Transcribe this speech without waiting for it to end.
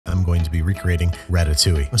I'm going to be recreating ratatouille.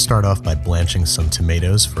 I'm going to start off by blanching some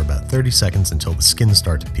tomatoes for about 30 seconds until the skins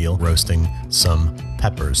start to peel, roasting some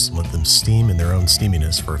peppers. Let them steam in their own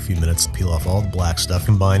steaminess for a few minutes, peel off all the black stuff,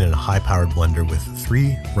 combine in a high-powered blender with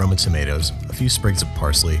 3 Roma tomatoes, a few sprigs of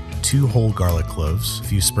parsley, 2 whole garlic cloves, a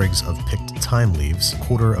few sprigs of picked thyme leaves, a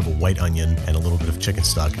quarter of a white onion, and a little bit of chicken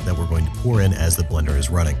stock that we're going to pour in as the blender is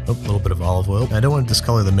running. A little bit of olive oil. I don't want to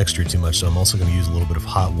discolor the mixture too much, so I'm also going to use a little bit of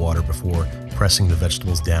hot water before pressing the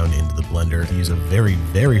vegetables down into the blender. Use a very,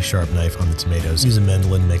 very sharp knife on the tomatoes. Use a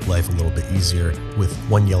mandolin, make life a little bit easier. With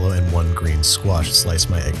 1 yellow and 1 green squash, slice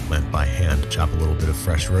my eggplant by hand. Chop a little bit of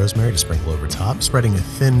fresh rosemary to sprinkle over top, spreading a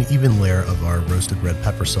thin, even layer of our roasted red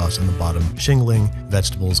pepper sauce on the bottom, shingling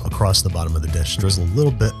vegetables across the bottom of the dish. Drizzle a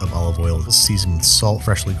little bit of olive oil, season with salt,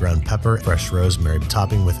 freshly ground pepper, fresh rosemary,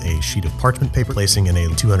 topping with a sheet of parchment paper, placing in a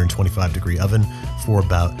 225-degree oven for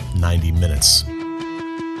about 90 minutes.